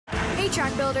Hey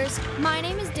track builders, my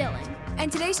name is Dylan,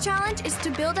 and today's challenge is to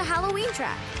build a Halloween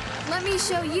track. Let me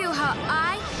show you how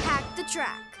I hacked the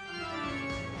track.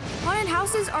 Haunted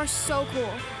houses are so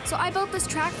cool, so I built this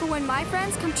track for when my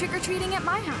friends come trick-or-treating at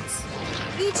my house.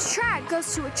 Each track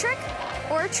goes to a trick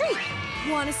or a treat.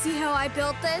 Want to see how I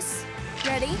built this?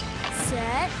 Ready,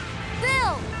 set,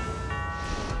 build!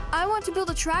 I want to build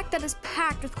a track that is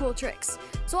packed with cool tricks,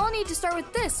 so I'll need to start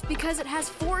with this because it has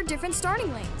 4 different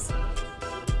starting lanes.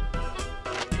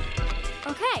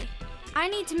 Okay, I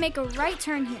need to make a right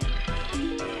turn here.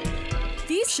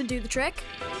 These should do the trick.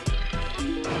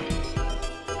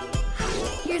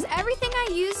 Here's everything I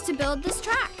used to build this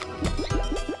track.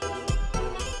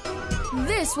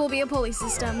 This will be a pulley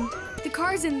system. The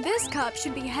cars in this cup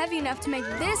should be heavy enough to make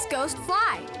this ghost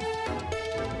fly.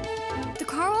 The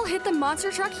car will hit the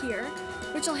monster truck here,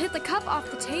 which will hit the cup off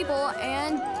the table,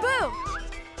 and boom!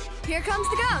 Here comes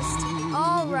the ghost.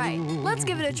 All right, let's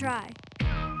give it a try.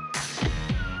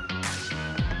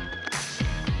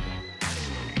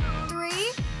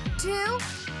 3, 2,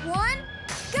 1,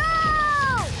 go!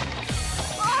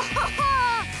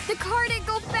 Oh, the car didn't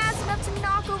go fast enough to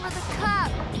knock over the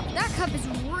cup. That cup is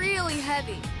really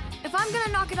heavy. If I'm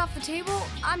gonna knock it off the table,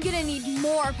 I'm gonna need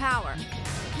more power.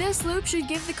 This loop should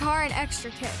give the car an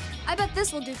extra kick. I bet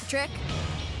this will do the trick.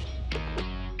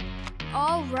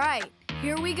 All right,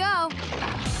 here we go.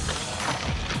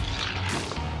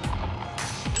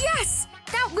 Yes!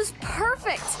 That was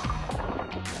perfect!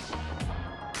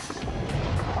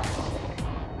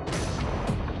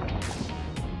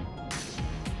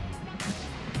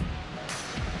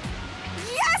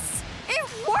 Yes!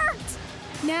 It worked!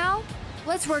 Now,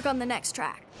 let's work on the next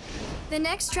track. The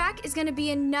next track is gonna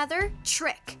be another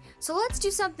trick. So let's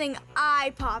do something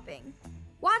eye-popping.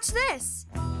 Watch this.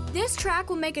 This track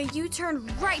will make a U-turn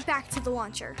right back to the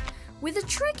launcher, with a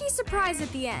tricky surprise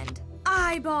at the end.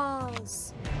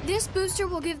 Eyeballs. This booster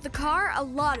will give the car a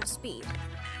lot of speed.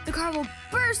 The car will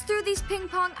burst through these ping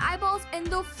pong eyeballs and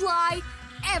they'll fly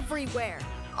everywhere.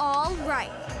 All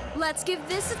right, let's give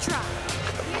this a try.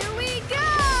 Here we go!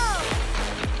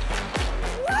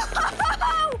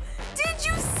 Whoa! Did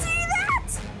you see that?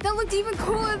 That looked even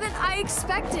cooler than I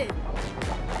expected.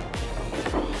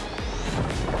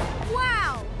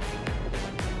 Wow!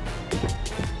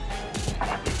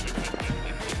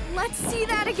 Let's see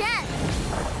that again.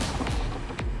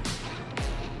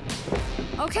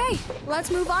 Okay, let's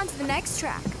move on to the next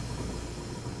track.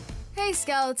 Hey,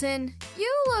 skeleton,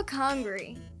 you look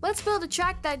hungry. Let's build a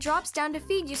track that drops down to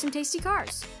feed you some tasty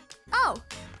cars. Oh,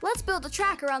 let's build a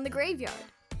track around the graveyard.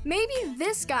 Maybe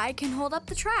this guy can hold up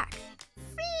the track.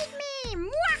 Feed me!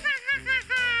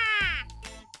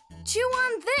 Chew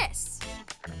on this!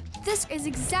 This is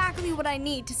exactly what I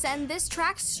need to send this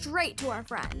track straight to our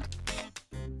friend.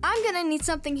 I'm gonna need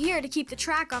something here to keep the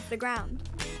track off the ground.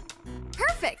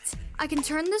 Perfect! I can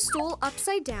turn the stool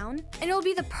upside down and it'll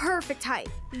be the perfect height.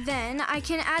 Then I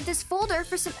can add this folder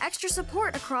for some extra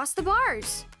support across the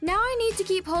bars. Now I need to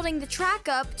keep holding the track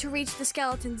up to reach the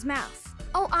skeleton's mouth.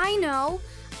 Oh, I know!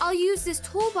 I'll use this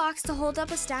toolbox to hold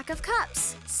up a stack of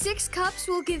cups. 6 cups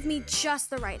will give me just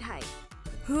the right height.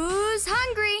 Who's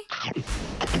hungry?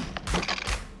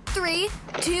 3,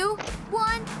 2,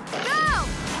 1, go!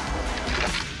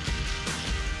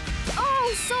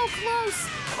 Oh, so close!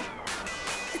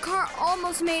 The car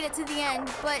almost made it to the end,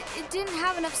 but it didn't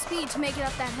have enough speed to make it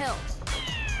up that hill.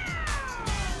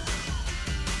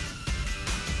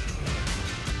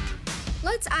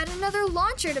 Let's add another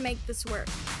launcher to make this work.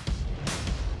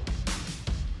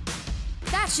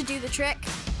 That should do the trick.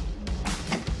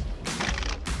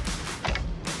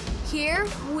 Here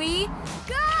we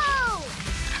go!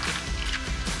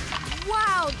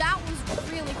 Wow, that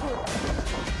was really cool.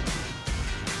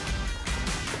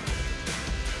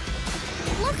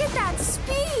 Look at that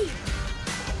speed!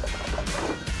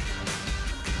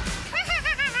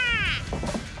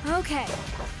 Okay,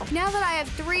 now that I have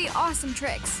 3 awesome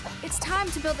tricks, it's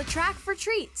time to build a track for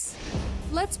treats.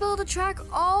 Let's build a track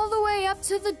all the way up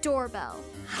to the doorbell.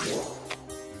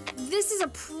 This is a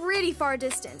pretty far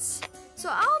distance, so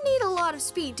I'll need a lot of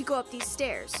speed to go up these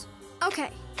stairs.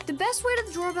 Okay, the best way to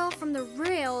the doorbell from the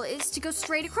rail is to go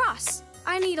straight across.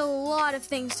 I need a lot of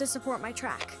things to support my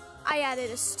track. I added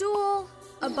a stool,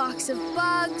 a box of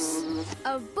bugs,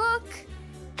 a book,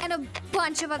 and a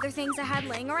bunch of other things I had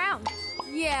laying around.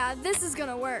 Yeah, this is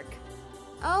gonna work.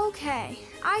 Okay,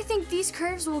 I think these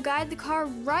curves will guide the car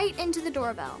right into the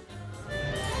doorbell.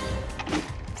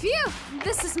 Phew,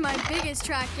 this is my biggest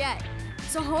track yet.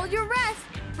 So hold your breath.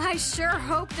 I sure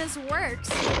hope this works.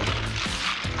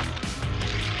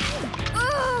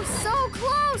 Oh, so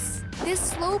close! This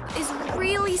slope is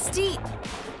really steep.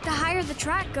 The higher the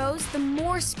track goes, the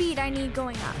more speed I need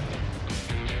going up.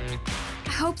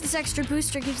 I hope this extra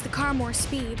booster gives the car more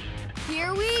speed.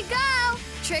 Here we go!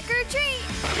 Trick or treat!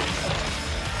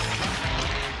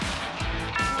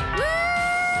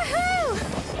 Woohoo!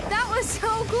 That was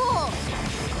so cool!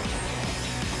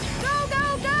 Go,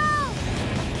 go, go!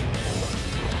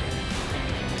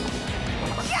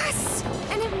 Yes!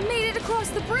 And it made it across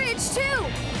the bridge, too!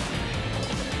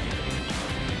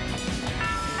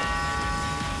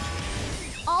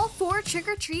 All 4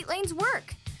 trick-or-treat lanes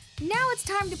work. Now it's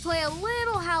time to play a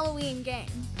little Halloween game.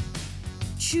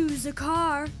 Choose a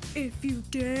car if you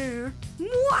dare.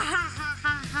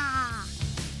 Mwahahaha!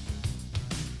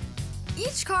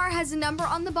 Each car has a number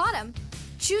on the bottom.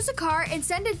 Choose a car and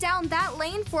send it down that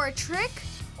lane for a trick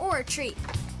or a treat.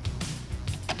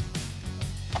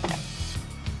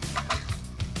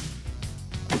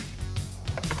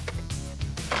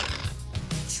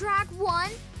 Track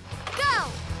 1,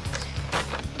 go!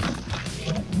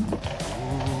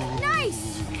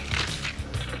 Nice!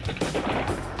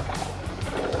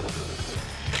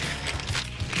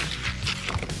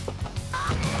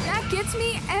 That gets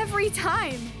me every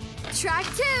time. Track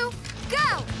 2,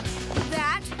 go!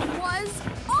 That was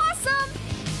awesome!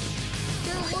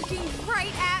 They're looking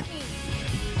right at me.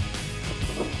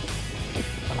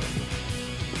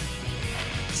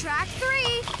 Track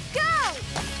 3, go!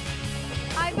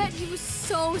 I bet he was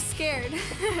so scared.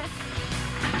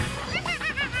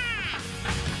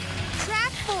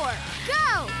 Track 4,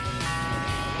 go!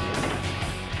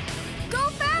 Go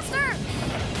faster!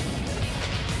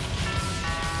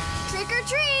 Trick or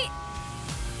treat!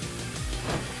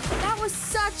 That was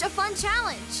such a fun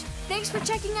challenge. Thanks for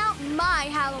checking out my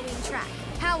Halloween track.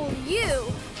 How will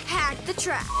you hack the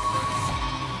track?